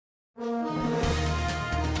Thabo,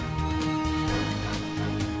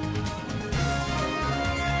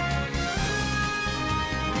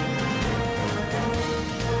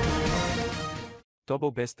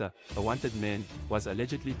 a wanted man, was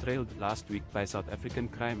allegedly trailed last week by South African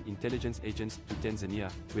crime intelligence agents to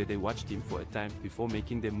Tanzania, where they watched him for a time before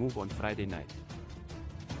making their move on Friday night.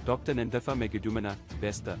 Dr. Nandipha Magudumana,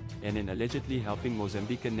 and an allegedly helping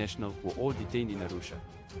Mozambican national were all detained in Arusha.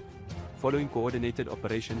 Following coordinated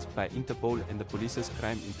operations by Interpol and the police's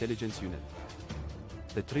crime intelligence unit,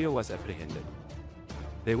 the trio was apprehended.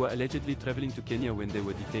 They were allegedly traveling to Kenya when they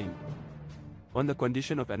were detained. On the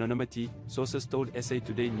condition of anonymity, sources told SA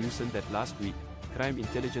Today News that last week, crime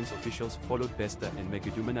intelligence officials followed Bester and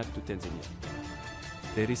Magudumana to Tanzania.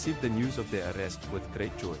 They received the news of their arrest with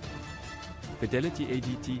great joy. Fidelity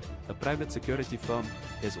ADT, a private security firm,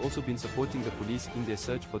 has also been supporting the police in their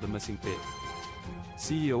search for the missing pair.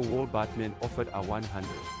 CEO Wall Bartman offered a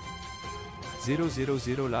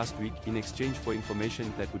 100,000 last week in exchange for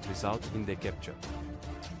information that would result in their capture.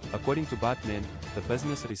 According to Bartman, the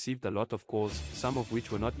business received a lot of calls, some of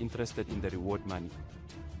which were not interested in the reward money.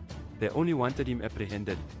 They only wanted him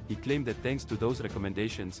apprehended. He claimed that thanks to those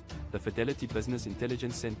recommendations, the Fidelity Business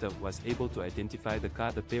Intelligence Center was able to identify the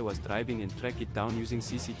car the pair was driving and track it down using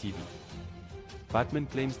CCTV. Bartman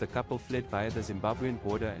claims the couple fled via the Zimbabwean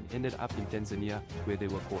border and ended up in Tanzania, where they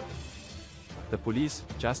were caught. The Police,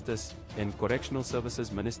 Justice, and Correctional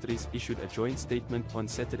Services Ministries issued a joint statement on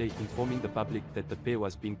Saturday informing the public that the pair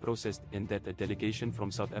was being processed and that a delegation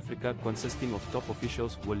from South Africa consisting of top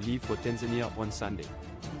officials will leave for Tanzania on Sunday.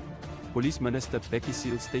 Police Minister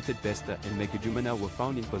Mbeki stated Bester and Magudumana were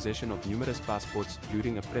found in possession of numerous passports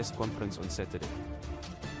during a press conference on Saturday.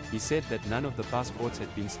 He said that none of the passports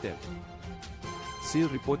had been stamped. Seal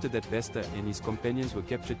reported that Bester and his companions were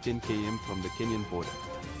captured 10 km from the Kenyan border.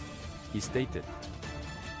 He stated,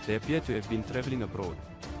 they appear to have been traveling abroad.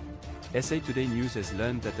 SA Today News has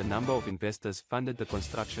learned that a number of investors funded the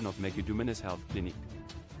construction of Magudumana's health clinic,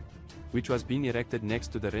 which was being erected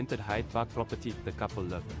next to the rented Hyde Park property the couple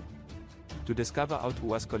lived. To discover out who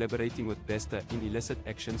was collaborating with Bester in illicit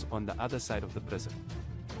actions on the other side of the prison,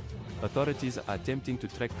 authorities are attempting to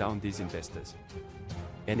track down these investors.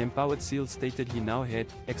 An empowered SEAL stated he now had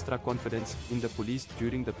extra confidence in the police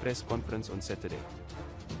during the press conference on Saturday.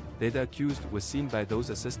 The accused were seen by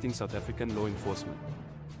those assisting South African law enforcement.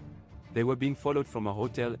 They were being followed from a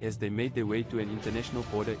hotel as they made their way to an international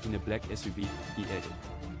border in a black SUV, he added.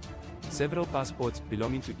 Several passports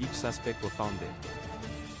belonging to each suspect were found there.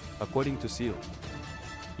 According to Seal,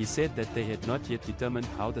 he said that they had not yet determined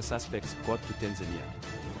how the suspects got to Tanzania.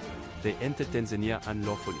 They entered Tanzania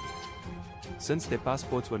unlawfully. Since their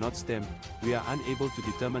passports were not stamped, we are unable to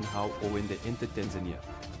determine how or when they entered Tanzania.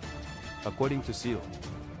 According to Seal.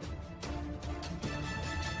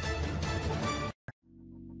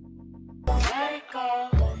 Let it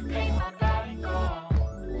go.